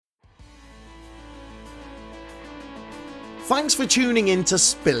Thanks for tuning in to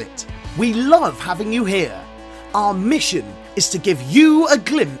Spill It. We love having you here. Our mission is to give you a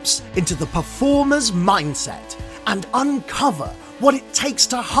glimpse into the performer's mindset and uncover what it takes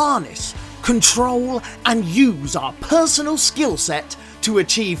to harness, control, and use our personal skill set to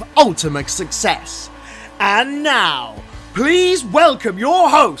achieve ultimate success. And now, please welcome your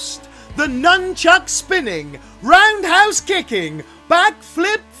host, the nunchuck spinning, roundhouse kicking,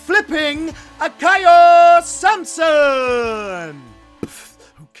 backflip flipping, Akayo Samson!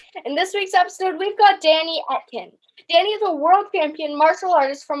 In this week's episode, we've got Danny Etkin. Danny is a world champion martial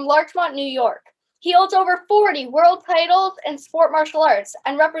artist from Larchmont, New York. He holds over 40 world titles in sport martial arts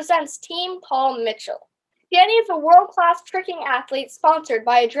and represents Team Paul Mitchell. Danny is a world-class tricking athlete sponsored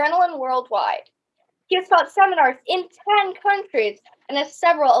by Adrenaline Worldwide. He has taught seminars in 10 countries and has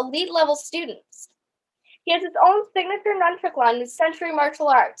several elite-level students. He has his own signature nunchuck line with Century Martial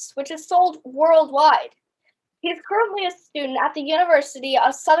Arts, which is sold worldwide. He is currently a student at the University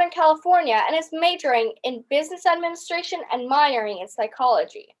of Southern California and is majoring in business administration and minoring in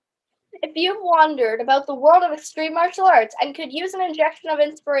psychology. If you've wondered about the world of extreme martial arts and could use an injection of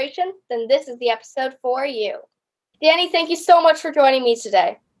inspiration, then this is the episode for you. Danny, thank you so much for joining me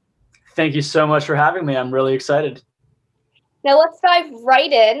today. Thank you so much for having me. I'm really excited. Now let's dive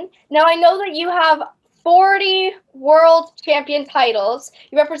right in. Now I know that you have 40 world champion titles.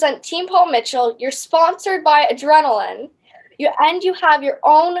 You represent Team Paul Mitchell. You're sponsored by Adrenaline. You have your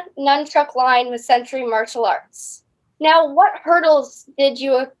own nunchuck line with Century Martial Arts. Now, what hurdles did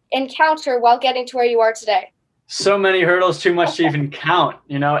you encounter while getting to where you are today? So many hurdles, too much to even count.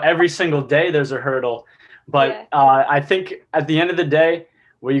 You know, every single day there's a hurdle. But I think at the end of the day,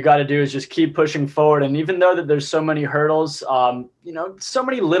 what you got to do is just keep pushing forward. And even though that there's so many hurdles, so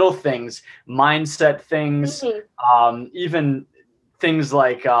many little things, mindset things, even things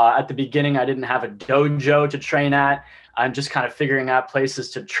like at the beginning, I didn't have a dojo to train at. I'm just kind of figuring out places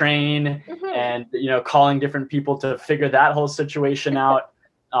to train and, calling different people to figure that whole situation out.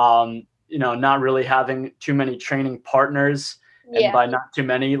 Not really having too many training partners. And by not too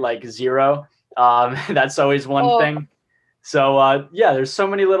many, like zero. That's always one thing. So, there's so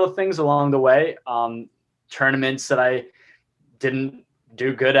many little things along the way, tournaments that I didn't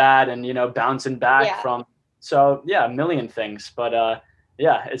do good at and, bouncing back from. So, a million things. But,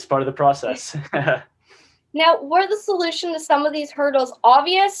 it's part of the process. Now, were the solution to some of these hurdles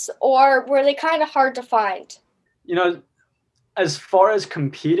obvious or were they kind of hard to find? As far as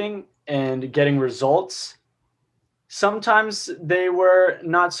competing and getting results, sometimes they were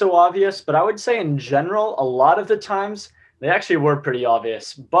not so obvious. But I would say in general, a lot of the times, they actually were pretty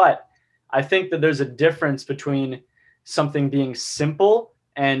obvious, but I think that there's a difference between something being simple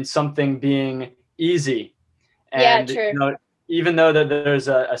and something being easy. And true. Even though that there's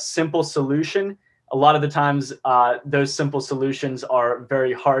a simple solution, a lot of the times those simple solutions are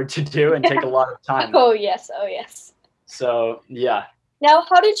very hard to do and take a lot of time. Oh, yes. So, yeah. Now,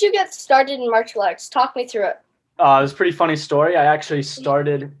 how did you get started in martial arts? Talk me through it. It was a pretty funny story. I actually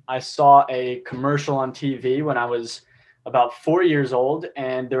I saw a commercial on TV when I was about 4 years old,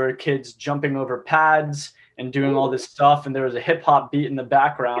 and there were kids jumping over pads and doing all this stuff, and there was a hip hop beat in the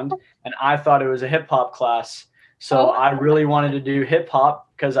background, and I thought it was a hip hop class. So I really wanted to do hip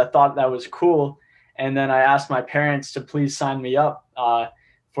hop because I thought that was cool. And then I asked my parents to please sign me up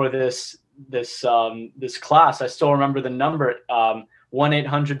for this class. I still remember the number,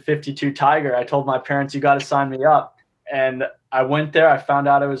 1-800-52-TIGER. I told my parents, you got to sign me up. And I went there. I found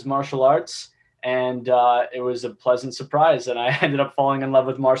out it was martial arts. And it was a pleasant surprise. And I ended up falling in love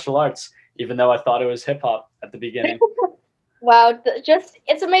with martial arts, even though I thought it was hip hop at the beginning. Wow.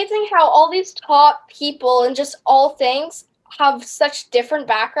 It's amazing how all these top people and just all things have such different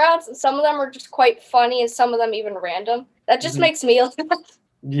backgrounds. And some of them are just quite funny and some of them even random. That just makes me laugh.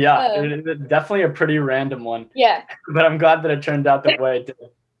 Yeah, definitely a pretty random one. Yeah. But I'm glad that it turned out the way it did.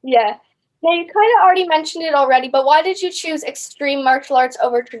 Yeah. Now, you kind of already mentioned it already, but why did you choose extreme martial arts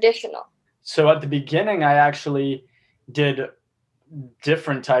over traditional? So at the beginning, I actually did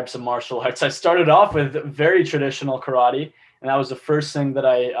different types of martial arts. I started off with very traditional karate, and that was the first thing that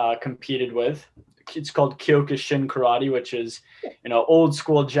I competed with. It's called Kyokushin karate, which is, old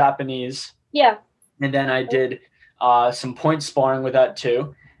school Japanese. Yeah. And then I did some point sparring with that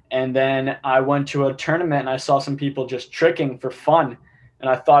too. And then I went to a tournament and I saw some people just tricking for fun. And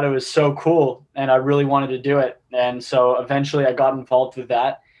I thought it was so cool and I really wanted to do it. And so eventually I got involved with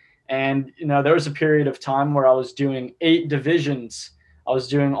that. And, there was a period of time where I was doing 8 divisions. I was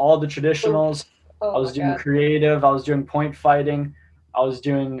doing all the traditionals. I was doing creative. I was doing point fighting. I was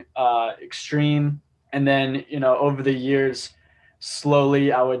doing extreme. And then, over the years,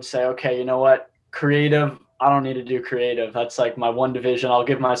 slowly I would say, okay, you know what? Creative, I don't need to do creative. That's like my one division. I'll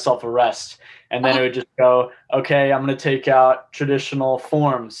give myself a rest. And then it would just go, okay, I'm going to take out traditional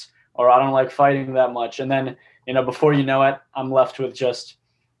forms, or I don't like fighting that much. And then, before you know it, I'm left with just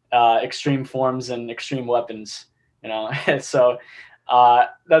extreme forms and extreme weapons, So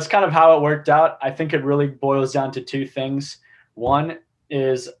that's kind of how it worked out. I think it really boils down to two things. One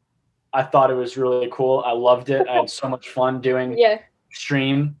is I thought it was really cool. I loved it. I had so much fun doing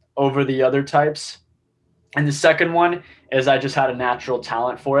extreme over the other types. And the second one is I just had a natural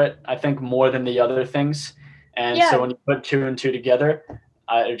talent for it, I think, more than the other things. And so when you put 2 and 2 together,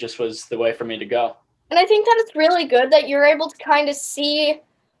 it just was the way for me to go. And I think that it's really good that you're able to kind of see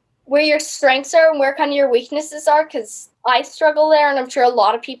where your strengths are and where kind of your weaknesses are, because I struggle there, and I'm sure a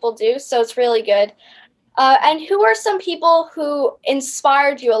lot of people do. So it's really good. And who are some people who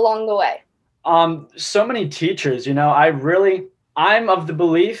inspired you along the way? So many teachers. I'm of the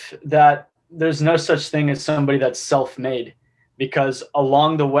belief that there's no such thing as somebody that's self-made, because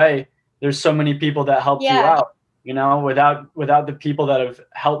along the way, there's so many people that helped you out. Without the people that have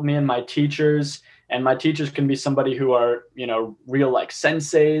helped me and my teachers, and my teachers can be somebody who are, real like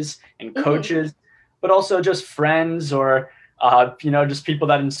senseis and coaches, but also just friends or, just people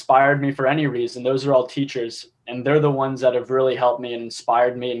that inspired me for any reason. Those are all teachers, and they're the ones that have really helped me and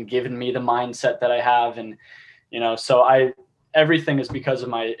inspired me and given me the mindset that I have. And, so everything is because of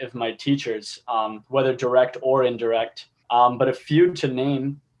my teachers, whether direct or indirect. But a few to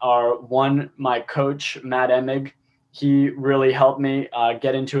name are, one, my coach, Matt Emig. He really helped me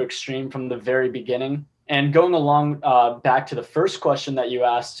get into extreme from the very beginning. And going along back to the first question that you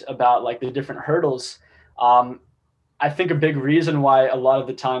asked about like the different hurdles, I think a big reason why a lot of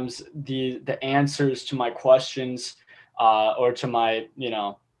the times the answers to my questions or to my,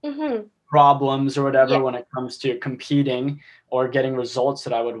 problems or whatever when it comes to competing or getting results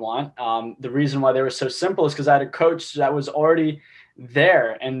that I would want, the reason why they were so simple is because I had a coach that was already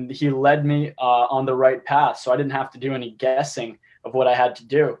there, and he led me on the right path. So I didn't have to do any guessing of what I had to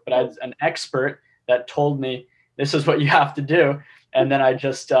do, but I had an expert that told me this is what you have to do. And then I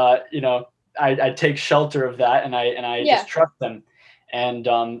just, I take shelter of that, and I just trust them. And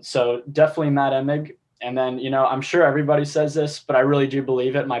so definitely Matt Emig. And then, I'm sure everybody says this, but I really do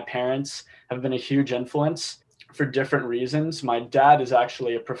believe it. My parents have been a huge influence for different reasons. My dad is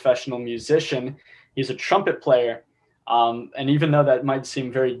actually a professional musician. He's a trumpet player. And even though that might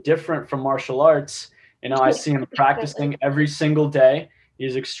seem very different from martial arts, I see him practicing every single day.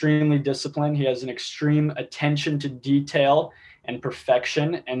 He's extremely disciplined. He has an extreme attention to detail and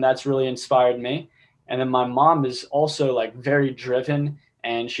perfection, and that's really inspired me. And then my mom is also like very driven,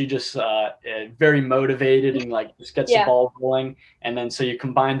 and she just very motivated and like just gets the ball rolling. And then so you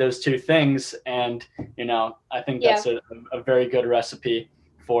combine those two things, and I think that's a very good recipe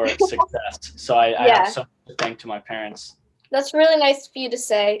for success. So I have so much to thank to my parents. That's really nice of you to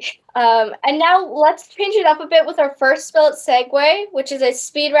say. And now let's change it up a bit with our first Spill It segue, which is a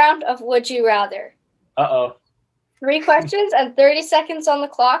speed round of Would You Rather. 3 questions and 30 seconds on the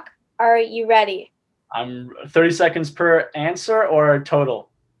clock. Are you ready? I'm 30 seconds per answer or total?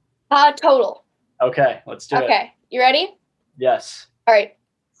 Total. Okay, let's do it. Okay, you ready? Yes. All right.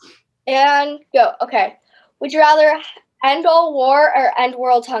 And go. Okay. Would you rather end all war or end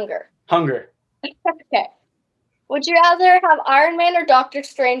world hunger? Hunger. Okay. Would you rather have Iron Man or Doctor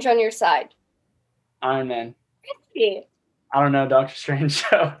Strange on your side? Iron Man. Really? I don't know Doctor Strange,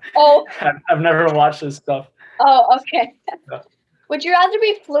 so I've never watched this stuff. Oh, okay. Would you rather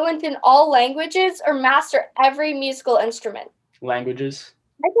be fluent in all languages or master every musical instrument? Languages.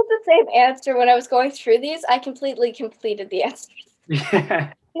 I did the same answer when I was going through these. I completely completed the answers.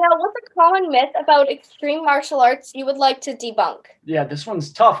 Yeah. Now, what's a common myth about extreme martial arts you would like to debunk? Yeah, this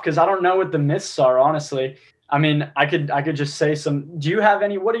one's tough because I don't know what the myths are, honestly. I mean, I could just say some. Do you have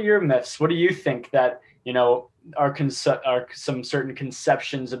any? What are your myths? What do you think that are some certain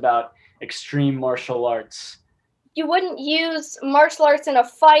conceptions about extreme martial arts? You wouldn't use martial arts in a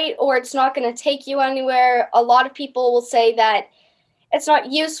fight, or it's not going to take you anywhere. A lot of people will say that it's not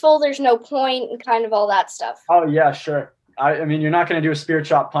useful, there's no point, and kind of all that stuff. Oh, yeah, sure. I mean, you're not going to do a spear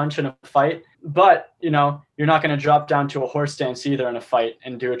chop punch in a fight, but, you're not going to drop down to a horse stance either in a fight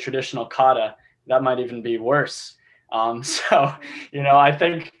and do a traditional kata. That might even be worse. So, I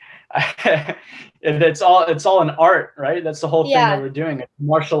think it's all an art, right? That's the whole thing that we're doing. It's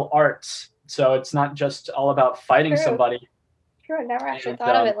martial arts. So it's not just all about fighting somebody. True, I never actually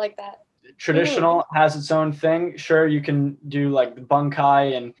thought of it like that. Traditional has its own thing. Sure, you can do like the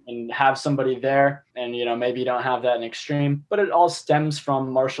bunkai and have somebody there, and maybe you don't have that in extreme, but it all stems from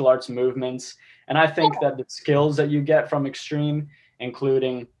martial arts movements. And I think that the skills that you get from extreme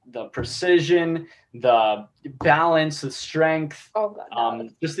including the precision, the balance, the strength,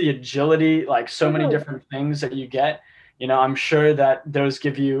 just the agility, like so many different things that you get. I'm sure that those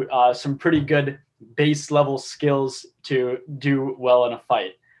give you some pretty good base level skills to do well in a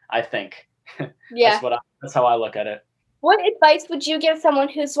fight, I think. Yeah. That's how I look at it. What advice would you give someone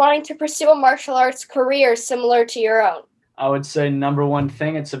who's wanting to pursue a martial arts career similar to your own? I would say number one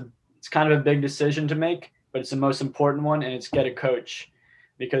thing, it's kind of a big decision to make, but it's the most important one, and it's get a coach,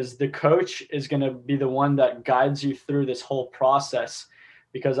 because the coach is going to be the one that guides you through this whole process.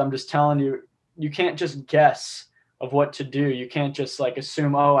 Because I'm just telling you, you can't just guess of what to do. You can't just like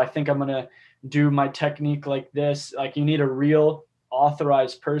assume, oh, I think I'm going to do my technique like this. Like, you need a real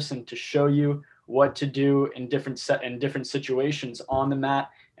authorized person to show you what to do in different situations, on the mat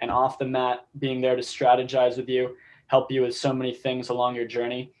and off the mat, being there to strategize with you, help you with so many things along your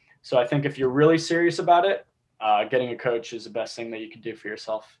journey. So I think if you're really serious about it, getting a coach is the best thing that you can do for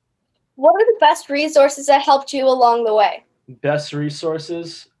yourself. What are the best resources that helped you along the way? Best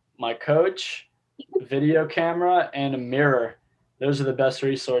resources, my coach, video camera, and a mirror. Those are the best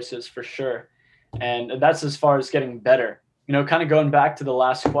resources for sure. And that's as far as getting better. Kind of going back to the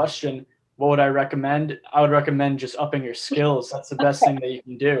last question, what would I recommend? I would recommend just upping your skills. That's the best thing that you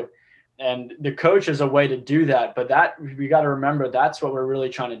can do. And the coach is a way to do that. But that, we got to remember, that's what we're really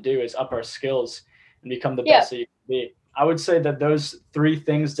trying to do, is up our skills and become the best that you can be. I would say that those three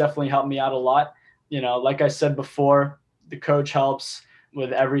things definitely helped me out a lot. Like I said before, the coach helps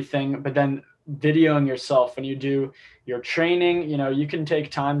with everything, but then videoing yourself when you do your training, you can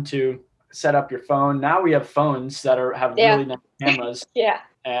take time to set up your phone. Now we have phones that have really nice cameras.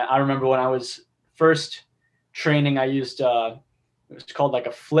 And I remember when I was first training, I used it was called like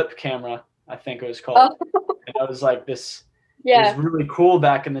a flip camera, I think it was called. And it was like this. It was really cool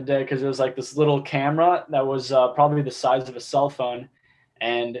back in the day, because it was like this little camera that was probably the size of a cell phone,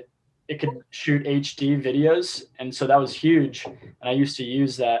 and it could shoot HD videos. And so that was huge. And I used to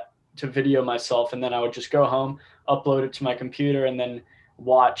use that to video myself. And then I would just go home, upload it to my computer, and then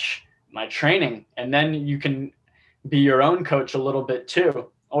watch my training. And then you can be your own coach a little bit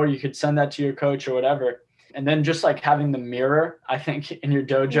too, or you could send that to your coach or whatever. And then just like having the mirror, I think, in your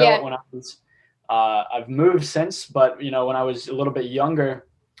dojo, when I was, I've moved since, but when I was a little bit younger,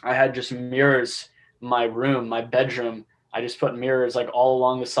 I had just mirrors in my room, my bedroom. I just put mirrors like all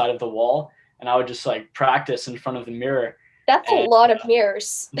along the side of the wall, and I would just like practice in front of the mirror. That's a lot of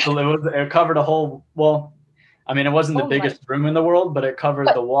mirrors. It covered a whole, it wasn't the biggest room in the world, but it covered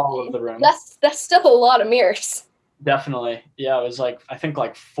the wall of the room. That's still a lot of mirrors. Definitely. Yeah, it was like, I think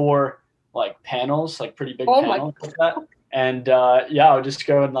like 4 like panels, like pretty big panels like that. And I would just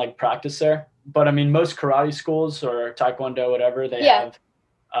go and like practice there. But most karate schools or taekwondo, whatever, they have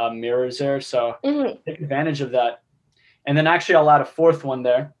mirrors there. So take advantage of that. And then actually I'll add a fourth one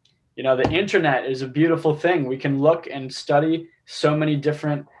there. The internet is a beautiful thing. We can look and study so many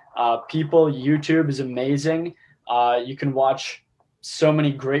different people. YouTube is amazing. You can watch so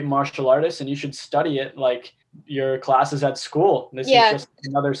many great martial artists, and you should study it like your classes at school. This is just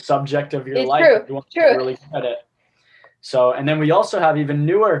another subject of your life. If you want to get really good at it. So, and then we also have even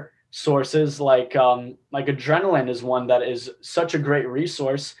newer sources like Adrenaline is one that is such a great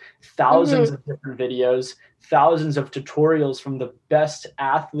resource. Thousands of different videos, thousands of tutorials from the best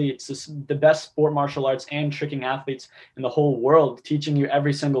athletes, the best sport martial arts and tricking athletes in the whole world, teaching you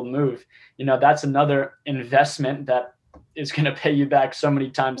every single move. That's another investment that is going to pay you back so many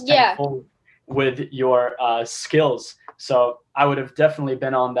times tenfold with your skills. So I would have definitely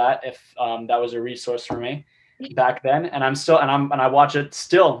been on that if that was a resource for me back then. And I watch it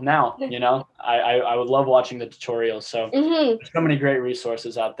still now. I would love watching the tutorials. So there's so many great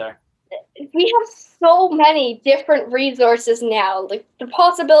resources out there. We have so many different resources now. Like, the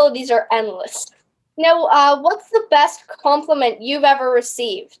possibilities are endless. Now, what's the best compliment you've ever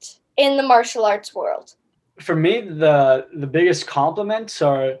received in the martial arts world? For me, the biggest compliments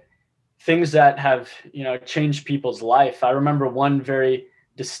are things that have, changed people's life. I remember one very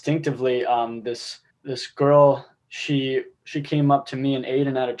distinctively. This girl, she came up to me and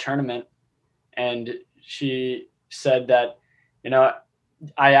Aiden at a tournament, and she said that,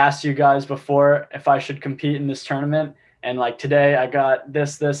 I asked you guys before if I should compete in this tournament, and like today I got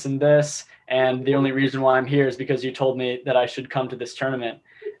this, this, and this, and the only reason why I'm here is because you told me that I should come to this tournament.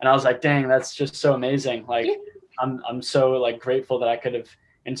 And I was like, dang, that's just so amazing. Like, I'm so like grateful that I could have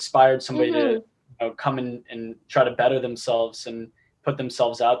inspired somebody to come in and try to better themselves and put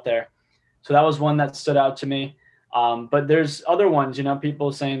themselves out there. So that was one that stood out to me. But there's other ones,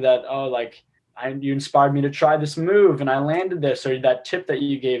 people saying that, oh, like, you inspired me to try this move and I landed this, or that tip that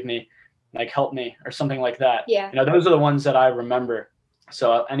you gave me, like, helped me, or something like that. Yeah. Those are the ones that I remember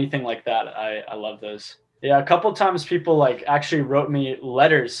So anything like that, I love those. Yeah, a couple times people like actually wrote me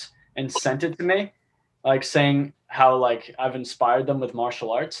letters and sent it to me, like saying how like I've inspired them with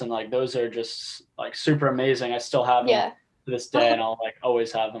martial arts, and like those are just like super amazing. I still have them to this day, and I'll like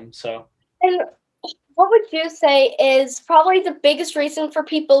always have them. So. And what would you say is probably the biggest reason for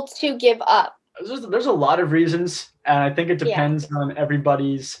people to give up? There's a lot of reasons, and I think it depends on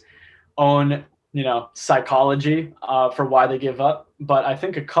everybody's own, psychology for why they give up. But I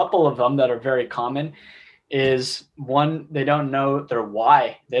think a couple of them that are very common is, one, they don't know their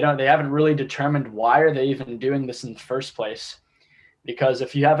why. They haven't really determined why are they even doing this in the first place. Because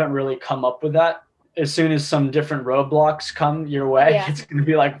if you haven't really come up with that, as soon as some different roadblocks come your way, it's going to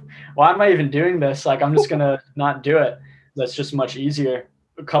be like, why am I even doing this? Like, I'm just going to not do it. That's just much easier.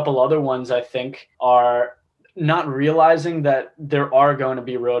 A couple other ones I think are not realizing that there are going to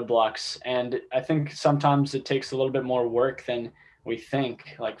be roadblocks. And I think sometimes it takes a little bit more work than we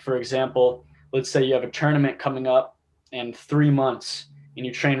think. Like, for example, let's say you have a tournament coming up in 3 months and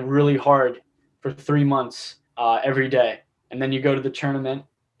you train really hard for 3 months every day. And then you go to the tournament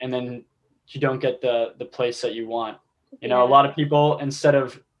and then you don't get the place that you want. A lot of people, instead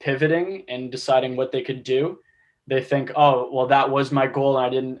of pivoting and deciding what they could do, they think, oh, well, that was my goal and I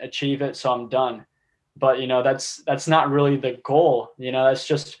didn't achieve it, so I'm done. But, that's not really the goal.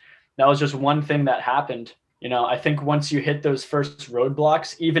 That was just one thing that happened. I think once you hit those first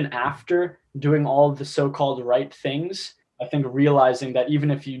roadblocks, even after doing all of the so-called right things, I think realizing that even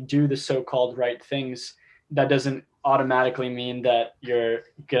if you do the so-called right things, that doesn't automatically mean that you're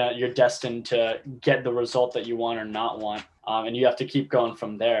destined to get the result that you want or not want. And you have to keep going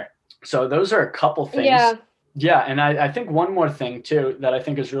from there. So those are a couple things. Yeah. And I think one more thing too, that I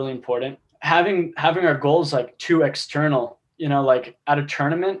think is really important, having our goals like too external, like at a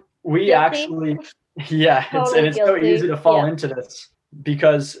tournament, we actually, it's so easy to fall into this,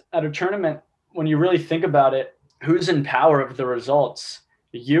 because at a tournament, when you really think about it, who's in power of the results?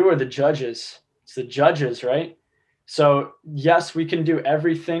 You or the judges? It's the judges, right? So yes, we can do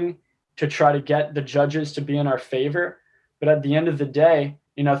everything to try to get the judges to be in our favor. But at the end of the day,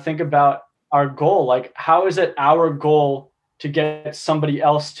 think about our goal. Like, how is it our goal to get somebody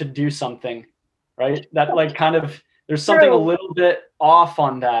else to do something, right? That like kind of, there's something a little bit off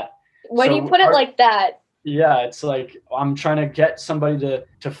on that. When you put it like that. Yeah, it's like I'm trying to get somebody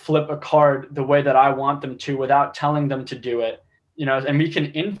to flip a card the way that I want them to without telling them to do it, and we can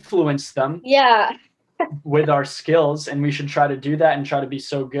influence them. Yeah. With our skills, and we should try to do that and try to be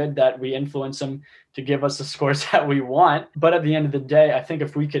so good that we influence them to give us the scores that we want. But at the end of the day, I think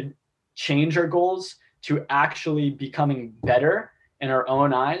if we could change our goals to actually becoming better in our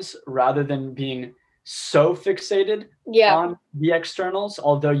own eyes rather than being so fixated on the externals,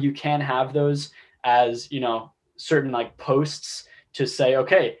 although you can have those as, certain like posts to say,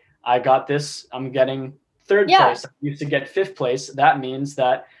 okay, I got this, I'm getting third place. I used to get fifth place. That means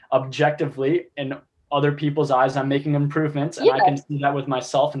that objectively in other people's eyes, I'm making improvements, and I can see that with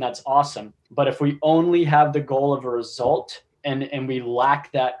myself, and that's awesome. But if we only have the goal of a result and we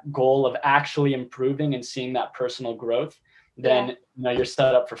lack that goal of actually improving and seeing that personal growth, then you're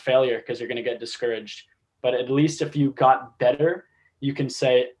set up for failure, because you're going to get discouraged. But at least if you got better, you can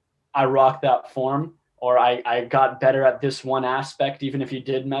say, I rocked that form, or I got better at this one aspect, even if you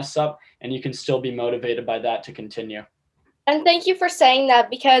did mess up, and you can still be motivated by that to continue. And thank you for saying that,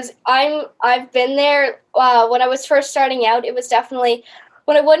 because I've been there when I was first starting out. It was definitely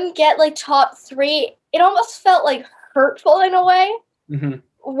when I wouldn't get like top 3, it almost felt like hurtful in a way.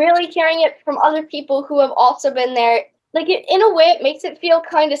 Mm-hmm. Really hearing it from other people who have also been there, like in a way, it makes it feel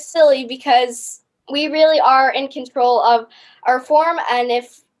kind of silly, because we really are in control of our form, and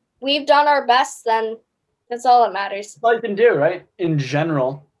if we've done our best, then that's all that matters. All you can do, right? In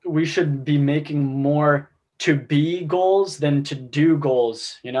general, we should be making more to be goals than to do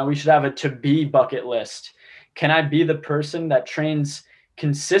goals. We should have a to be bucket list. Can I be the person that trains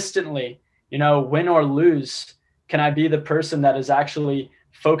consistently, win or lose? Can I be the person that is actually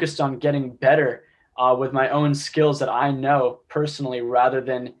focused on getting better with my own skills that I know personally, rather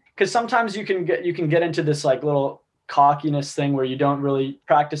than, because sometimes you can get into this like little cockiness thing where you don't really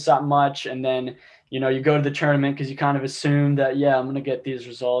practice that much, and then you go to the tournament because you kind of assume that I'm going to get these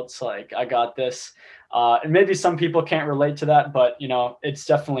results, like I got this. And maybe some people can't relate to that, but it's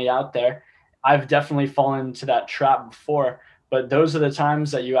definitely out there. I've definitely fallen into that trap before, but those are the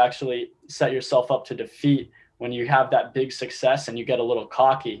times that you actually set yourself up to defeat, when you have that big success and you get a little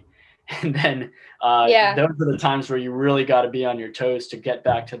cocky. And then those are the times where you really got to be on your toes to get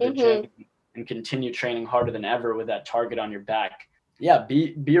back to the gym and continue training harder than ever with that target on your back.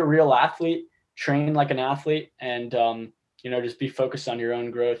 Be a real athlete, train like an athlete, and just be focused on your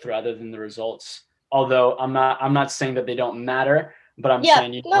own growth rather than the results. Although I'm not saying that they don't matter, but I'm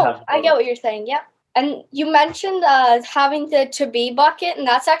saying you have both. I get what you're saying. Yeah. And you mentioned having the to-be bucket, and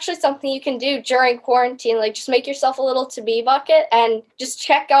that's actually something you can do during quarantine. Like, just make yourself a little to-be bucket and just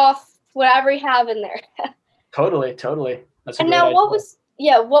check off whatever you have in there. Totally. That's a and great now,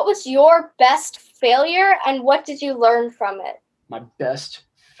 idea. what was your best failure, and what did you learn from it? My best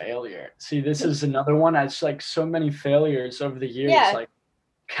failure. See, this is another one. It's like so many failures over the years. Yeah. Like,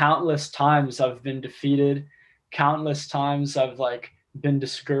 countless times I've been defeated. Countless times I've like been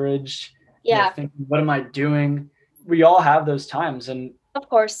discouraged. Yeah. Thinking, what am I doing? We all have those times. And of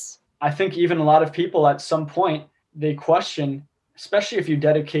course, I think even a lot of people at some point, they question, especially if you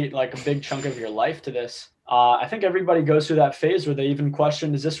dedicate like a big chunk of your life to this. I think everybody goes through that phase where they even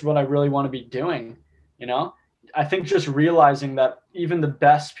question, is this what I really want to be doing? I think just realizing that even the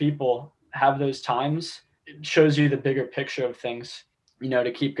best people have those times, it shows you the bigger picture of things,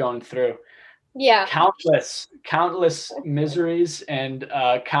 to keep going through. Yeah. Countless miseries and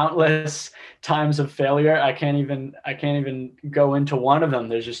countless times of failure. I can't even go into one of them.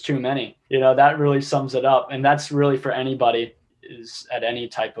 There's just too many. That really sums it up. And that's really for anybody is at any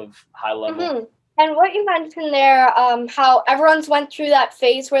type of high level. Mm-hmm. And what you mentioned there, how everyone's went through that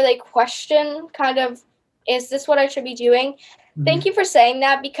phase where they question kind of, is this what I should be doing? Mm-hmm. Thank you for saying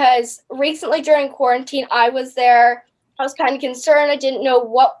that, because recently during quarantine, I was there. I was kind of concerned. I didn't know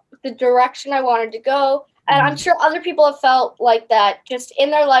what the direction I wanted to go. And I'm sure other people have felt like that just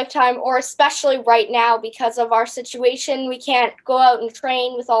in their lifetime, or especially right now because of our situation. We can't go out and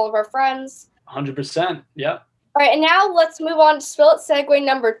train with all of our friends. 100%. Yeah. All right. And now let's move on to Spill It segue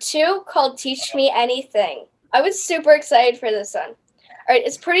number 2, called Teach Me Anything. I was super excited for this one. All right.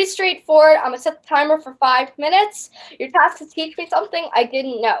 It's pretty straightforward. I'm going to set the timer for 5 minutes. Your task is to teach me something I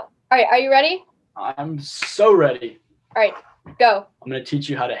didn't know. All right. Are you ready? I'm so ready. All right. Go. I'm going to teach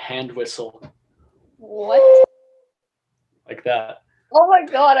you how to hand whistle. What? Like that. Oh my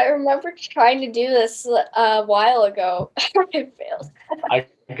God, I remember trying to do this a while ago. I failed. I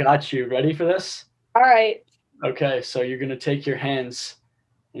got you. Ready for this? All right. Okay, so you're going to take your hands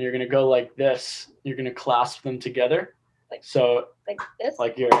and you're going to go like this. You're going to clasp them together. Like this?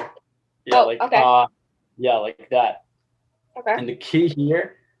 Like you're, okay. Like that. Okay. And the key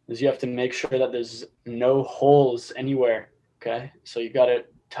here is you have to make sure that there's no holes anywhere. Okay, so you got to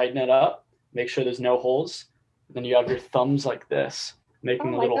tighten it up. Make sure there's no holes. Then you have your thumbs like this,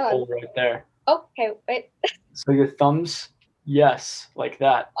 making a little hole right there. Okay, wait. So your thumbs, yes, like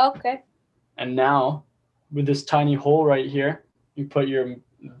that. Okay. And now, with this tiny hole right here, you put your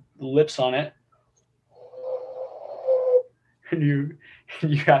lips on it. And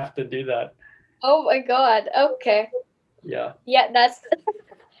you have to do that. Oh my God, okay. Yeah. Yeah, that's...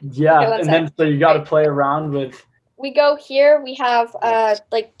 Yeah, okay, and then so you got to play around with... We go here, we have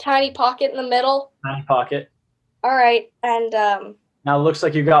like tiny pocket in the middle. Tiny pocket. All right, and... Now it looks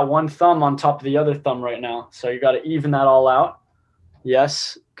like you got one thumb on top of the other thumb right now. So you got to even that all out.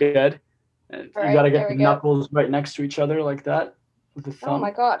 Yes, good. And you got to get the knuckles right next to each other like that with the thumb. Oh my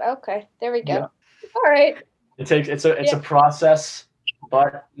God, okay. There we go. Yeah. All right. It's a process,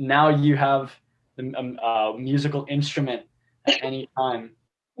 but now you have the musical instrument at any time.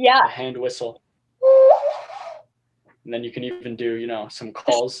 Yeah. A hand whistle. And then you can even do, some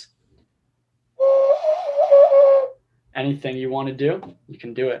calls. Anything you want to do, you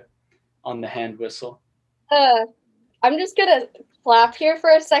can do it on the hand whistle. I'm just going to clap here for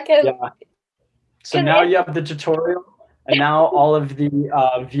a second. Yeah. So now you have the tutorial, and now all of the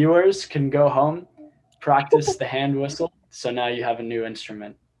viewers can go home, practice the hand whistle. So now you have a new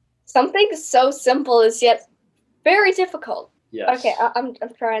instrument. Something so simple is yet very difficult. Yes. Okay, I'm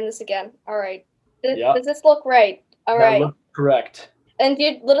trying this again. All right. Does this look right? All right. That looks correct. And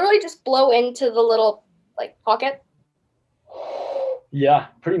you literally just blow into the little pocket? Yeah,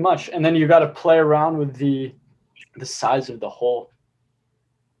 pretty much. And then you got to play around with the size of the hole.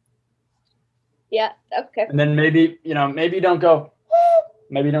 Yeah, okay. And then maybe don't go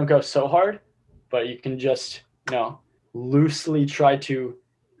so hard, but you can just, loosely try to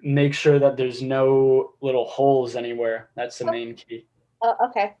make sure that there's no little holes anywhere. That's the main key.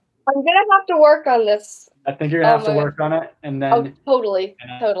 Okay. I'm going to have to work on this. I think you're going to have to work on it, and then... Oh, totally.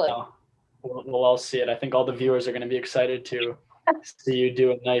 We'll all see it. I think all the viewers are going to be excited to see you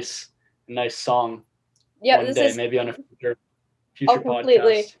do a nice song one day, maybe on a future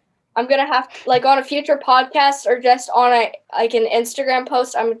completely. podcast. I'm going to have to, on a future podcast or just on an Instagram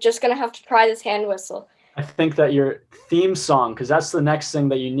post, I'm just going to have to try this hand whistle. I think that your theme song, because that's the next thing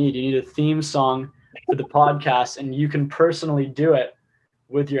that you need a theme song for the podcast, and you can personally do it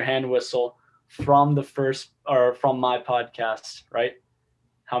with your hand whistle from the first or from my podcast, right?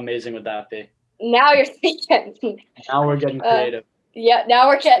 How amazing would that be? Now you're thinking. Now we're getting creative. Yeah, now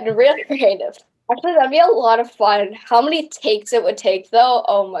we're getting real creative. Actually, that'd be a lot of fun. How many takes it would take, though?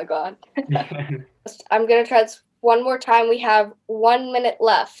 Oh my god. I'm gonna try this one more time. We have 1 minute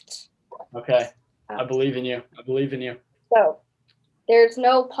left. Okay. I believe in you. I believe in you. So, there's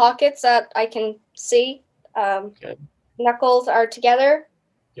no pockets that I can see. Good. Knuckles are together.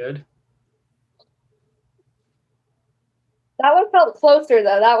 Good. That one felt closer,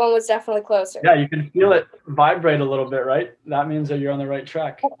 though. That one was definitely closer. Yeah, you can feel it vibrate a little bit, right? That means that you're on the right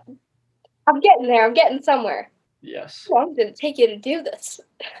track. I'm getting there. I'm getting somewhere. Yes. How long did it take you to do this?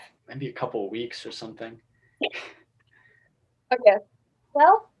 Maybe a couple of weeks or something. Okay.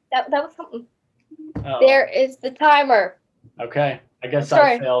 Well, that was something. Oh. There is the timer. Okay. I guess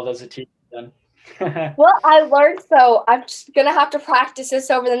Sorry. I failed as a teacher then. Well, I learned, so I'm just going to have to practice this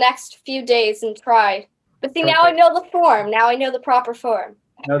over the next few days and try. But see, now I know the form. Now I know the proper form.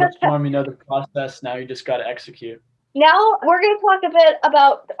 You know the form, you know the process. Now you just got to execute. Now we're going to talk a bit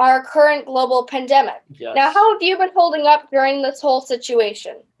about our current global pandemic. Yes. Now, how have you been holding up during this whole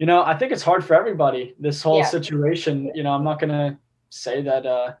situation? You know, I think it's hard for everybody, this whole situation. You know, I'm not going to say that,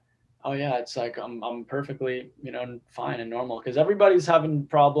 oh yeah, it's like I'm perfectly, you know, fine and normal, because everybody's having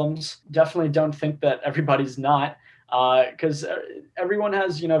problems. Definitely don't think that everybody's not, because everyone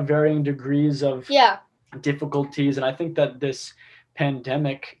has, you know, varying degrees of difficulties. And I think that this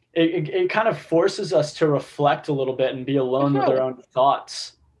pandemic, it kind of forces us to reflect a little bit and be alone with our own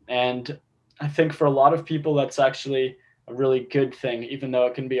thoughts. And I think for a lot of people, that's actually a really good thing, even though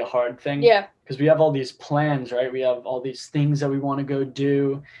it can be a hard thing. Yeah. Because we have all these plans, right? We have all these things that we want to go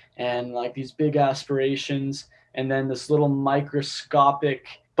do and like these big aspirations. And then this little microscopic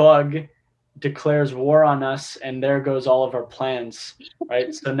bug declares war on us, and there goes all of our plans,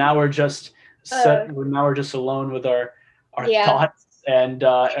 right? So now we're just now we're just alone with our thoughts and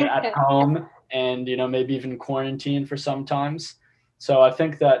at home, and, you know, maybe even quarantine for sometimes. So I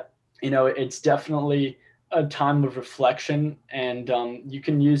think that, you know, it's definitely a time of reflection, and you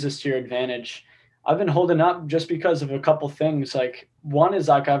can use this to your advantage. I've been holding up just because of a couple things. Like, one is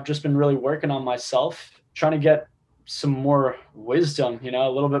like I've just been really working on myself, trying to get some more wisdom, you know,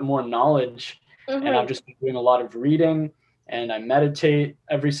 a little bit more knowledge. And I've just been doing a lot of reading, and I meditate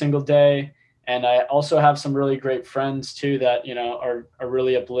every single day. And I also have some really great friends too that, you know, are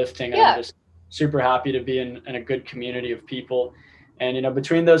really uplifting. And I'm just super happy to be in a good community of people. And, you know,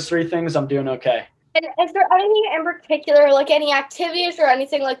 between those three things, I'm doing okay. And is there anything in particular, like any activities or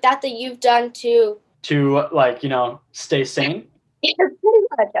anything like that you've done to like, you know, stay sane? Yeah, pretty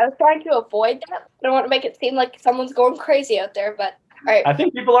much. I was trying to avoid that. I don't want to make it seem like someone's going crazy out there, but all right. I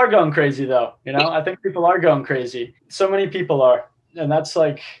think people are going crazy though. You know, I think people are going crazy. So many people are, and that's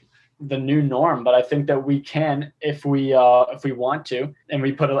like the new norm. But I think that we can, if we want to, and we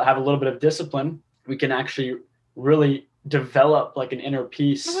have a little bit of discipline, we can actually really develop like an inner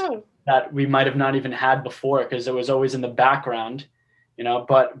peace that we might have not even had before, because it was always in the background, you know.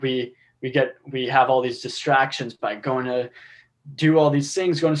 But we have all these distractions by going to do all these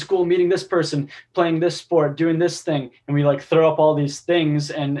things, going to school, meeting this person, playing this sport, doing this thing, and we like throw up all these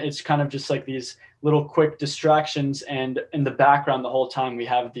things, and it's kind of just like these little quick distractions, and in the background the whole time we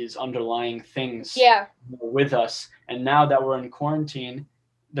have these underlying things with us. And now that we're in quarantine,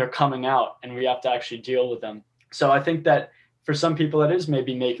 they're coming out, and we have to actually deal with them. So I think that for some people it is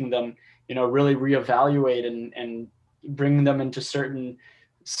maybe making them, you know, really reevaluate and bringing them into certain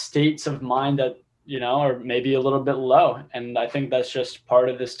states of mind that, you know, are maybe a little bit low. And I think that's just part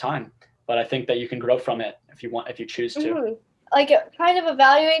of this time. But I think that you can grow from it if you choose to. Like, kind of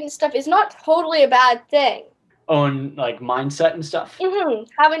evaluating stuff is not totally a bad thing. Own like mindset and stuff.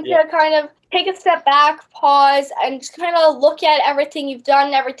 Having to kind of take a step back, pause, and just kind of look at everything you've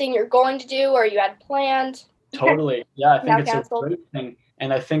done, everything you're going to do or you had planned. Totally. Yeah, I think it's a great thing.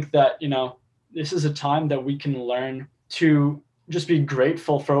 And I think that, you know, this is a time that we can learn to just be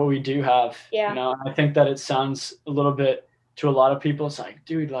grateful for what we do have. Yeah. You know, I think that it sounds a little bit, to a lot of people, it's like,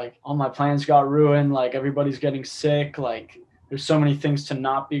 dude, like all my plans got ruined. Like everybody's getting sick. Like there's so many things to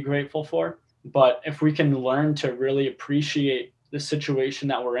not be grateful for. But if we can learn to really appreciate the situation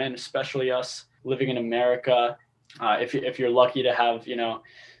that we're in, especially us living in America, if you're lucky to have, you know,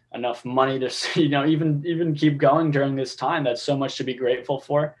 enough money to, you know, even keep going during this time, that's so much to be grateful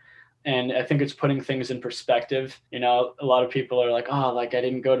for. And I think it's putting things in perspective. You know, a lot of people are like, oh, like I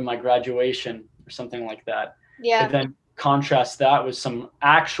didn't go to my graduation or something like that. Yeah. But then contrast that with some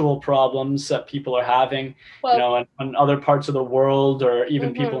actual problems that people are having, you know, in other parts of the world, or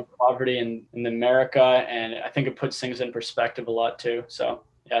even people in poverty in America. And I think it puts things in perspective a lot too. So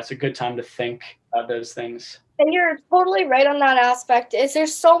yeah, it's a good time to think about those things. And you're totally right on that aspect.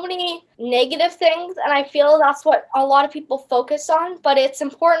 There's so many negative things, and I feel that's what a lot of people focus on. But it's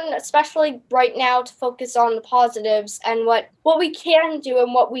important, especially right now, to focus on the positives and what we can do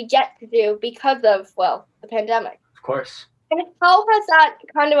and what we get to do because of, well, the pandemic. Of course. And how has that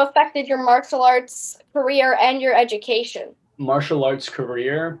kind of affected your martial arts career and your education? Martial arts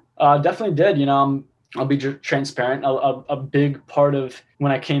career definitely did. You know, I'll be transparent. A big part of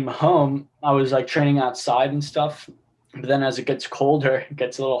when I came home, I was like training outside and stuff. But then as it gets colder, it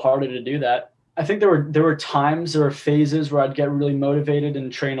gets a little harder to do that. I think there were times, there were phases where I'd get really motivated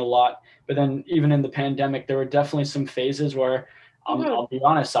and train a lot. But then even in the pandemic, there were definitely some phases where I'll be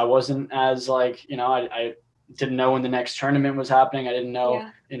honest, I wasn't as like, you know, I didn't know when the next tournament was happening. I didn't know,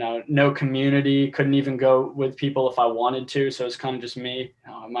 you know, no community, couldn't even go with people if I wanted to. So it's kind of just me.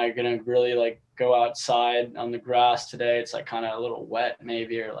 Am I going to really like go outside on the grass today? It's like kind of a little wet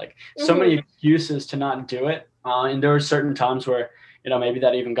maybe, or like so many excuses to not do it. And there were certain times where, you know, maybe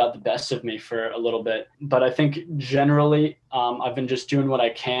that even got the best of me for a little bit. But I think generally I've been just doing what I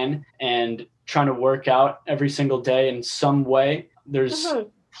can and trying to work out every single day in some way. There's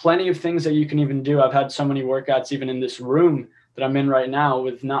plenty of things that you can even do. I've had so many workouts even in this room that I'm in right now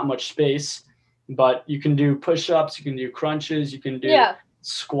with not much space, but you can do push-ups, you can do crunches, you can do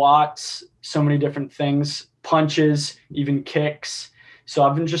squats, so many different things, punches, even kicks. So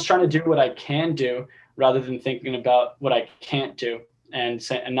I've been just trying to do what I can do rather than thinking about what I can't do and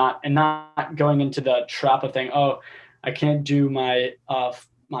not going into the trap of thinking, oh, I can't do my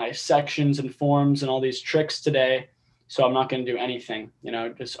sections and forms and all these tricks today, so I'm not going to do anything. You know,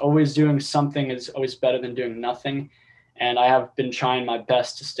 just always doing something is always better than doing nothing. And I have been trying my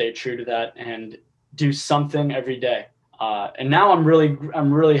best to stay true to that and do something every day. And now I'm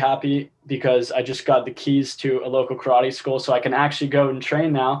really happy because I just got the keys to a local karate school, so I can actually go and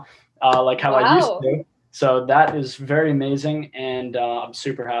train now, like how I used to. So that is very amazing, and I'm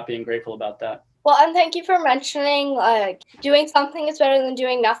super happy and grateful about that. Well, and thank you for mentioning like doing something is better than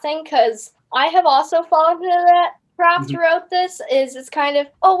doing nothing, because I have also fallen into that trap throughout this. It's kind of,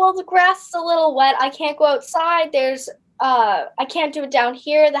 oh, well, the grass is a little wet. I can't go outside. I can't do it down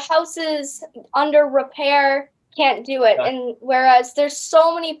here. The house is under repair. Can't do it. And whereas there's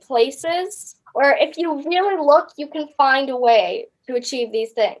so many places where if you really look, you can find a way to achieve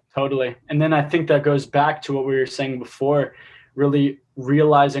these things. Totally. And then I think that goes back to what we were saying before, really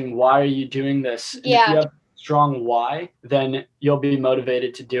realizing why are you doing this? And if you have a strong why, then you'll be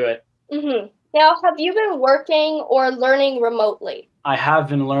motivated to do it. Now, have you been working or learning remotely? I have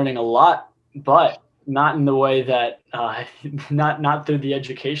been learning a lot, but not in the way that, not through the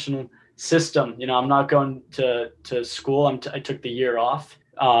educational system. You know, I'm not going to school. I took the year off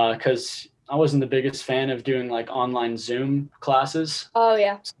because I wasn't the biggest fan of doing like online Zoom classes. Oh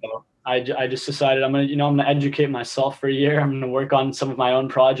yeah. So I just decided I'm gonna educate myself for a year. I'm gonna work on some of my own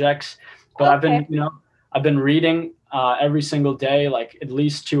projects. But I've been reading every single day, like at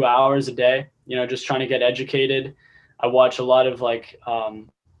least 2 hours a day. You know, just trying to get educated. I watch a lot of like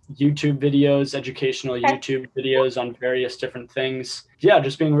YouTube videos, educational YouTube videos on various different things. Yeah,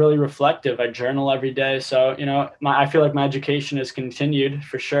 just being really reflective. I journal every day. So, you know, I feel like my education has continued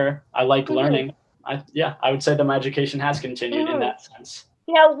for sure. I like learning. I would say that my education has continued in that sense.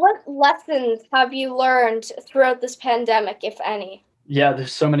 Now, what lessons have you learned throughout this pandemic, if any? Yeah,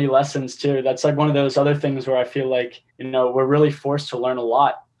 there's so many lessons too. That's like one of those other things where I feel like, you know, we're really forced to learn a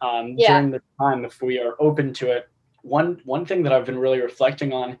lot during the time if we are open to it. One thing that I've been really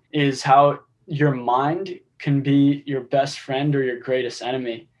reflecting on is how your mind can be your best friend or your greatest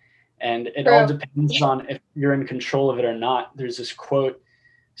enemy. And it all depends on if you're in control of it or not. There's this quote,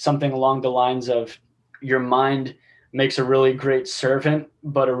 something along the lines of, your mind makes a really great servant,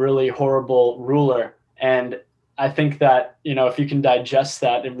 but a really horrible ruler. And I think that, you know, if you can digest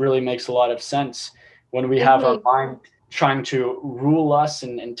that, it really makes a lot of sense. When we have our mind trying to rule us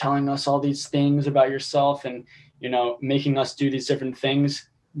and telling us all these things about yourself and, you know, making us do these different things.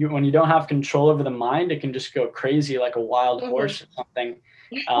 When you don't have control over the mind, it can just go crazy like a wild horse or something.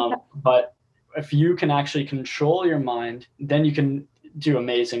 But if you can actually control your mind, then you can do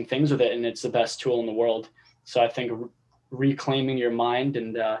amazing things with it. And it's the best tool in the world. So I think reclaiming your mind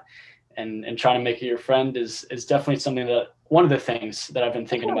and trying to make it your friend is definitely something one of the things that I've been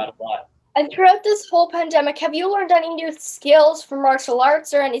thinking about a lot. And throughout this whole pandemic, have you learned any new skills for martial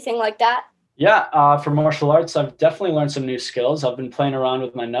arts or anything like that? Yeah, for martial arts, I've definitely learned some new skills. I've been playing around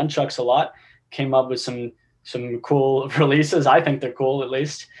with my nunchucks a lot, came up with some cool releases. I think they're cool, at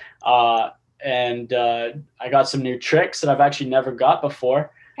least. And I got some new tricks that I've actually never got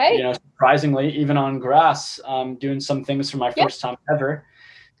before. Hey. You know, surprisingly, even on grass, doing some things for my first time ever.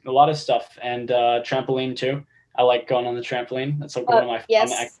 a lot of stuff, and trampoline too. I like going on the trampoline. That's like one of my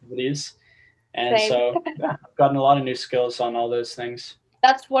fun activities. And Same. so yeah, I've gotten a lot of new skills on all those things.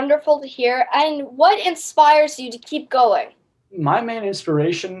 That's wonderful to hear. And what inspires you to keep going? My main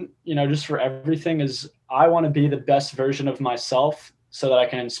inspiration, just for everything is I want to be the best version of myself so that I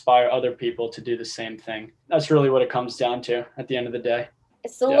can inspire other people to do the same thing. That's really what it comes down to at the end of the day.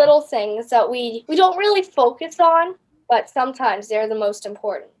 It's the little things that we don't really focus on, but sometimes they're the most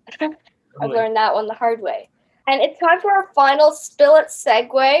important. I've learned that one the hard way. And it's time for our final Spill It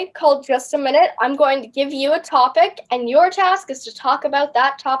segue called Just a Minute. I'm going to give you a topic, and your task is to talk about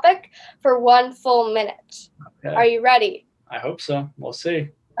that topic for 1 full minute. Okay. Are you ready? I hope so. We'll see.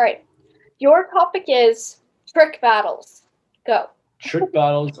 All right. Your topic is trick battles. Go. Trick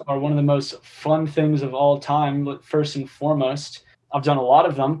battles are one of the most fun things of all time, first and foremost. I've done a lot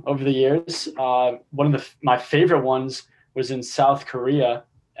of them over the years. One of my favorite ones was in South Korea,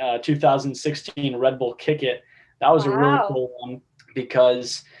 2016 Red Bull Kick It. That was a really cool one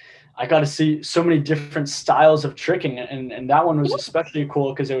because I got to see so many different styles of tricking. And that one was especially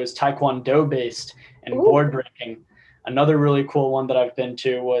cool because it was Taekwondo based and board breaking. Another really cool one that I've been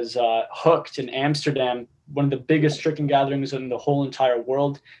to was Hooked in Amsterdam, one of the biggest tricking gatherings in the whole entire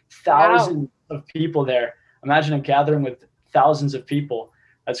world. Thousands of people there. Imagine a gathering with thousands of people.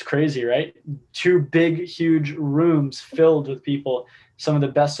 That's crazy, right? 2 big, huge rooms filled with people, some of the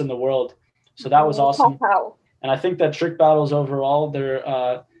best in the world. So that was awesome. And I think that trick battles overall, they're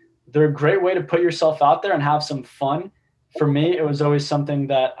a great way to put yourself out there and have some fun. For me, it was always something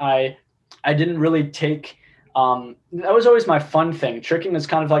that I didn't really take. That was always my fun thing. Tricking is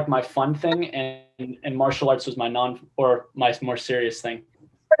kind of like my fun thing, and martial arts was my my more serious thing.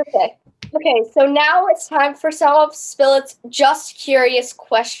 Okay, so now it's time for some of Spill It's Just Curious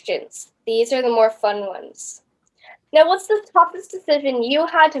questions. These are the more fun ones. Now, what's the toughest decision you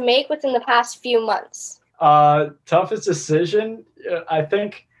had to make within the past few months? Toughest decision? I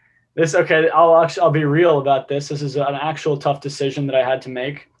think this, I'll be real about this. This is an actual tough decision that I had to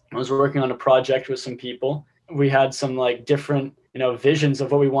make. I was working on a project with some people. We had some different, visions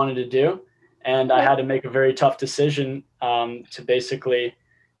of what we wanted to do. And I had to make a very tough decision to basically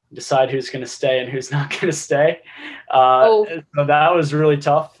decide who's going to stay and who's not going to stay. So that was really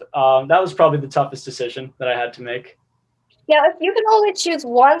tough. That was probably the toughest decision that I had to make. Now, if you could only choose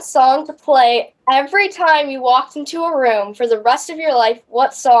one song to play every time you walked into a room for the rest of your life,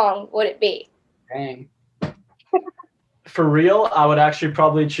 what song would it be? Dang. For real, I would actually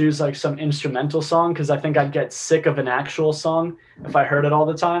probably choose some instrumental song because I think I'd get sick of an actual song if I heard it all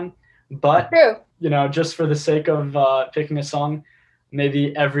the time. But, just for the sake of picking a song,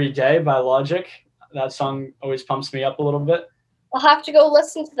 maybe Every Day by Logic. That song always pumps me up a little bit. I'll have to go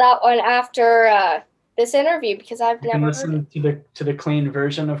listen to that one after this interview because I've never listened to the clean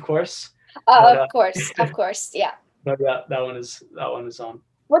version, of course. Of course, yeah. But yeah, that one is on.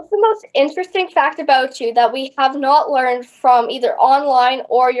 What's the most interesting fact about you that we have not learned from either online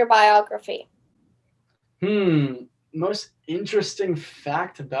or your biography? Most interesting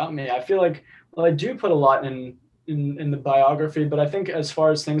fact about me. I feel like, I do put a lot in the biography, but I think as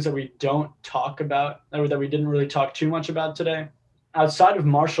far as things that we don't talk about or that we didn't really talk too much about today, outside of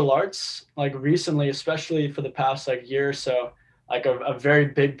martial arts, recently, especially for the past year or so, a very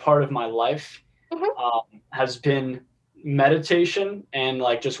big part of my life has been meditation and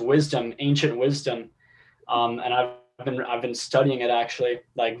just wisdom, ancient wisdom. And I've been studying it actually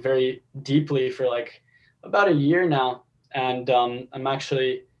very deeply for about a year now. And I'm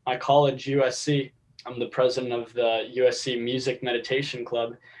actually, my college, USC, I'm the president of the USC Music Meditation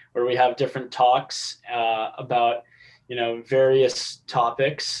Club, where we have different talks about, various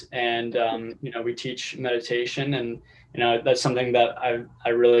topics. And, we teach meditation, and, that's something that I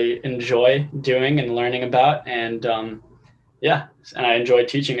really enjoy doing and learning about. And and I enjoy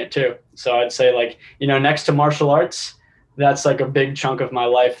teaching it too. So I'd say next to martial arts, that's a big chunk of my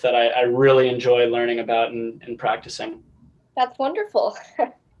life that I really enjoy learning about and practicing. That's wonderful.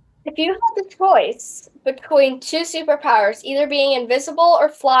 If you had the choice between 2 superpowers, either being invisible or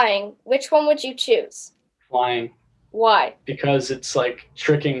flying, which one would you choose? Flying. Why? Because it's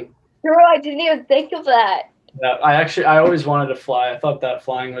tricking. True, I didn't even think of that. Yeah, I always wanted to fly. I thought that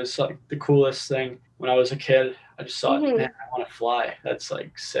flying was the coolest thing when I was a kid. I just thought, man, I want to fly. That's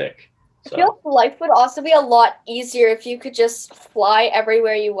sick. So, I feel life would also be a lot easier if you could just fly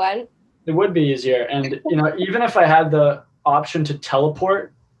everywhere you went. It would be easier. And, even if I had the option to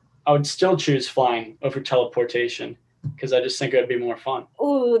teleport, I would still choose flying over teleportation because I just think it would be more fun.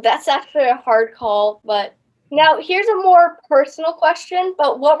 Ooh, that's actually a hard call. But now here's a more personal question.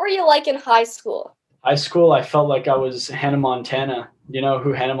 But what were you like in high school? High school, I felt like I was Hannah Montana. You know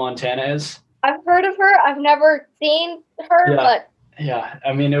who Hannah Montana is? I've heard of her. I've never seen her, Yeah, but yeah.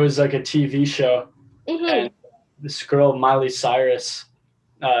 I mean, it was like a TV show, and this girl, Miley Cyrus,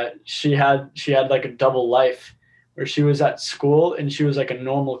 she had like a double life, where she was at school and she was like a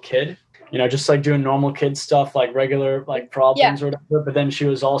normal kid, just like doing normal kid stuff, like regular like problems or whatever. But then she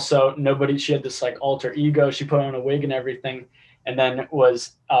was also nobody. She had this like alter ego. She put on a wig and everything, and then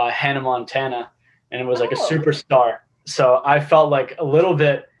was Hannah Montana, and it was like a superstar. So I felt like a little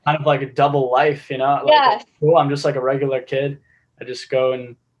bit kind of like a double life, like at school, I'm just like a regular kid. I just go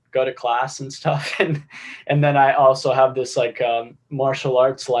to class and stuff, and then I also have this like martial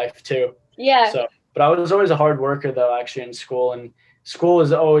arts life too. Yeah. So, but I was always a hard worker though, actually, in school, and school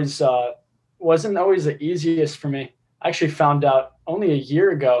was always wasn't always the easiest for me. I actually found out only a year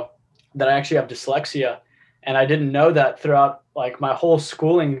ago that I actually have dyslexia, and I didn't know that throughout like my whole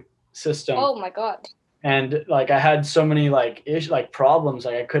schooling system. Oh my God. And like I had so many like problems,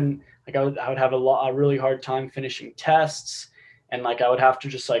 like I couldn't, like I would have a really hard time finishing tests, and like I would have to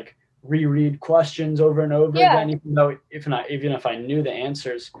just like reread questions over and over again, even though even if I knew the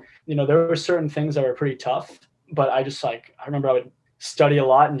answers. There were certain things that were pretty tough, but I remember I would study a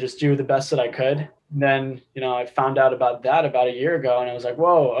lot and just do the best that I could. And then I found out about that about a year ago, and I was like,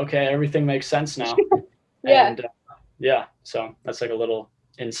 whoa, okay, everything makes sense now. And so that's like a little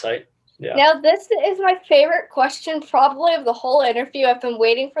insight. Yeah. Now, this is my favorite question probably of the whole interview. I've been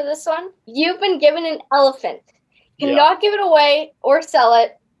waiting for this one. You've been given an elephant. You cannot give it away or sell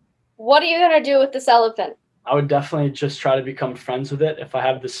it. What are you going to do with this elephant? I would definitely just try to become friends with it if I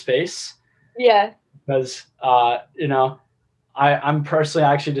have the space. Yeah. Because, I'm personally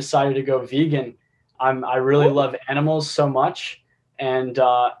actually decided to go vegan. I really love animals so much. And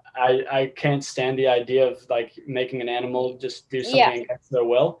I can't stand the idea of like making an animal just do something against their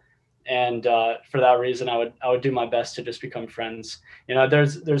will. And for that reason, I would do my best to just become friends.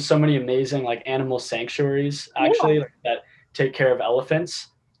 There's so many amazing like animal sanctuaries actually that take care of elephants.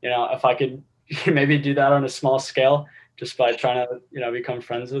 If I could maybe do that on a small scale, just by trying to become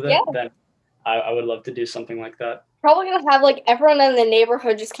friends with it, then I would love to do something like that. Probably gonna have like everyone in the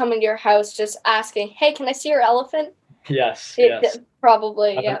neighborhood just come into your house, just asking, "Hey, can I see your elephant?" Yes.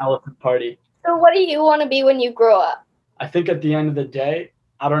 Probably. Have an elephant party. So, what do you want to be when you grow up? I think at the end of the day,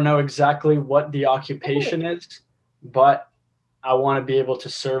 I don't know exactly what the occupation is, but I want to be able to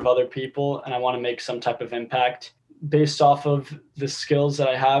serve other people, and I want to make some type of impact based off of the skills that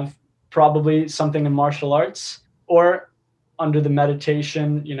I have, probably something in martial arts or under the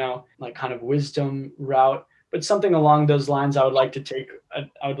meditation, like kind of wisdom route, but something along those lines. I would like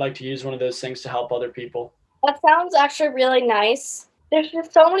to use one of those things to help other people. That sounds actually really nice. There's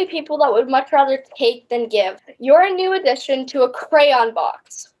just so many people that would much rather take than give. You're a new addition to a crayon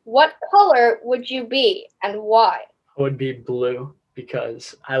box. What color would you be and why? I would be blue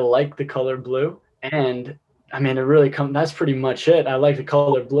because I like the color blue. And I mean, that's pretty much it. I like the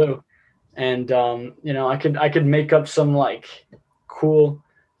color blue. And, I could make up some like cool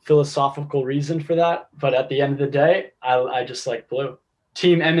philosophical reason for that. But at the end of the day, I just like blue.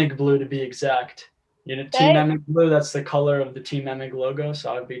 Team Emig blue to be exact. Team Emig blue, that's the color of the Team Emig logo,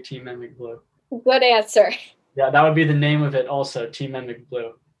 so I would be Team Emig blue. Good answer. Yeah, that would be the name of it also, Team Emig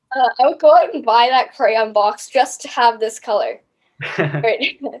blue. I would go out and buy that crayon box just to have this color.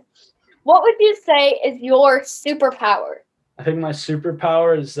 Right. What would you say is your superpower? I think my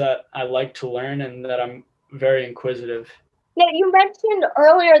superpower is that I like to learn and that I'm very inquisitive. Now, you mentioned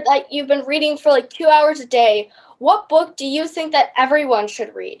earlier that you've been reading for like 2 hours a day. What book do you think that everyone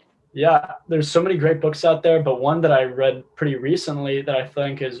should read? Yeah, there's so many great books out there, but one that I read pretty recently that I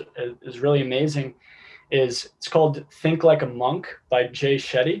think is really amazing it's called Think Like a Monk by Jay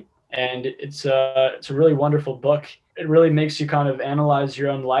Shetty, and it's a really wonderful book. It really makes you kind of analyze your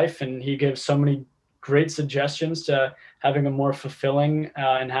own life, and he gives so many great suggestions to having a more fulfilling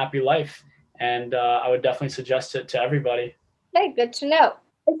and happy life. And I would definitely suggest it to everybody. Okay, good to know.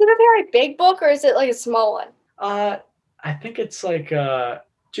 Is it a very big book or is it like a small one? I think it's like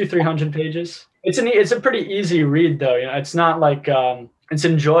 200-300 pages. It's a pretty easy read though. It's not like it's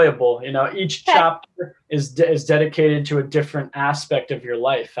enjoyable. Each chapter is dedicated to a different aspect of your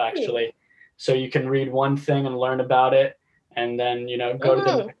life actually. So you can read one thing and learn about it, and then go to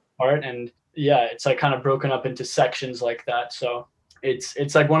the next part. And yeah, it's like kind of broken up into sections like that. So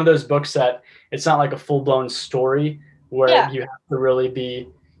it's like one of those books that it's not like a full-blown story where you have to really be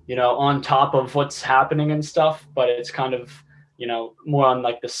on top of what's happening and stuff, but it's kind of more on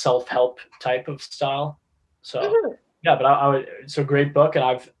like the self-help type of style. So yeah, but it's a great book, and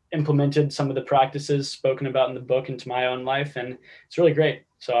I've implemented some of the practices spoken about in the book into my own life, and it's really great.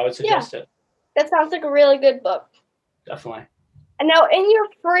 So I would suggest it. That sounds like a really good book. Definitely. And now, in your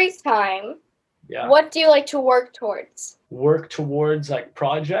free time, what do you like to work towards? Work towards like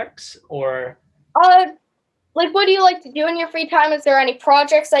projects or? Like, what do you like to do in your free time? Is there any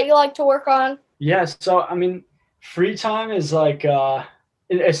projects that you like to work on? Yeah, so I mean, free time is like,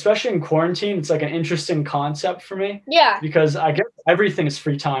 especially in quarantine, it's like an interesting concept for me. Yeah. Because I guess everything is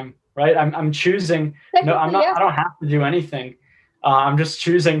free time, right? I'm choosing. No, I'm not. Yeah. I don't have to do anything. I'm just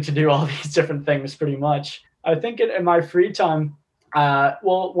choosing to do all these different things, pretty much. I think in my free time,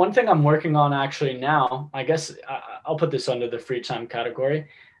 well, one thing I'm working on actually now, I guess I'll put this under the free time category.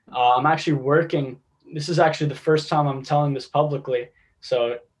 I'm actually working. This is actually the first time I'm telling this publicly.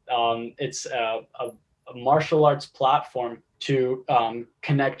 So it's a martial arts platform to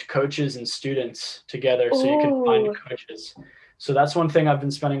connect coaches and students together so you can find coaches. So that's one thing I've been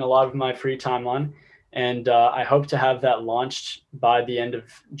spending a lot of my free time on. And I hope to have that launched by the end of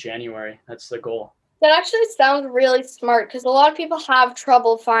January. That's the goal. That actually sounds really smart because a lot of people have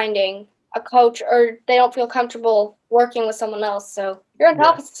trouble finding a coach or they don't feel comfortable working with someone else. So you're on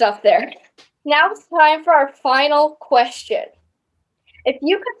top of stuff there. Now it's time for our final question. If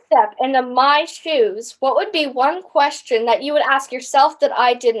you could step into my shoes, what would be one question that you would ask yourself that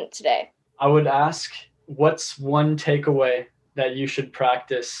I didn't today? I would ask, what's one takeaway that you should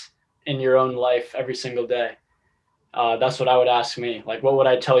practice in your own life every single day? That's what I would ask me. Like, what would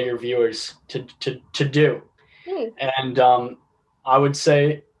I tell your viewers to do? And I would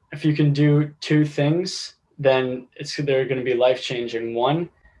say, if you can do two things, then they're going to be life-changing. One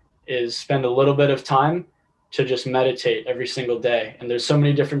is spend a little bit of time to just meditate every single day. And there's so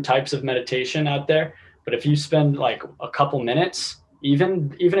many different types of meditation out there. But if you spend like a couple minutes,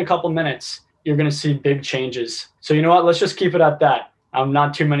 even a couple minutes, you're going to see big changes. So you know what? Let's just keep it at that.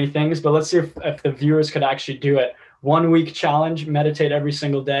 Not too many things, but let's see if the viewers could actually do it. 1 week challenge, meditate every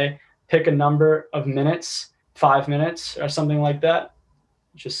single day, pick a number of minutes, 5 minutes or something like that.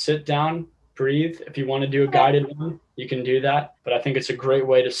 Just sit down, breathe. If you want to do a guided one, you can do that. But I think it's a great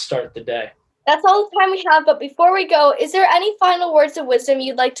way to start the day. That's all the time we have. But before we go, is there any final words of wisdom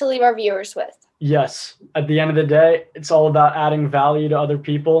you'd like to leave our viewers with? Yes. At the end of the day, it's all about adding value to other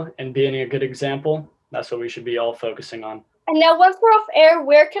people and being a good example. That's what we should be all focusing on. And now, once we're off air,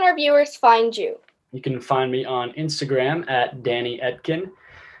 where can our viewers find you? You can find me on Instagram at Danny Etkin.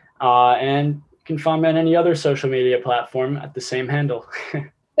 And you can find me on any other social media platform at the same handle.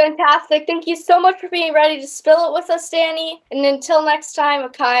 Fantastic. Thank you so much for being ready to spill it with us, Danny. And until next time,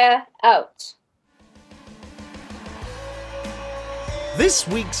 Akaya out. This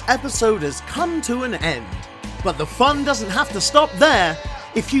week's episode has come to an end, but the fun doesn't have to stop there.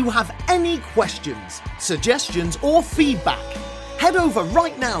 If you have any questions, suggestions, or feedback, head over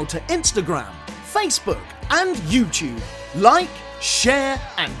right now to Instagram, Facebook, and YouTube. Like, share,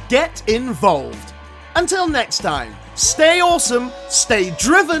 and get involved. Until next time, stay awesome, stay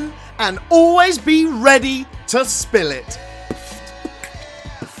driven, and always be ready to spill it.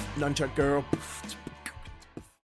 Nunchuck girl.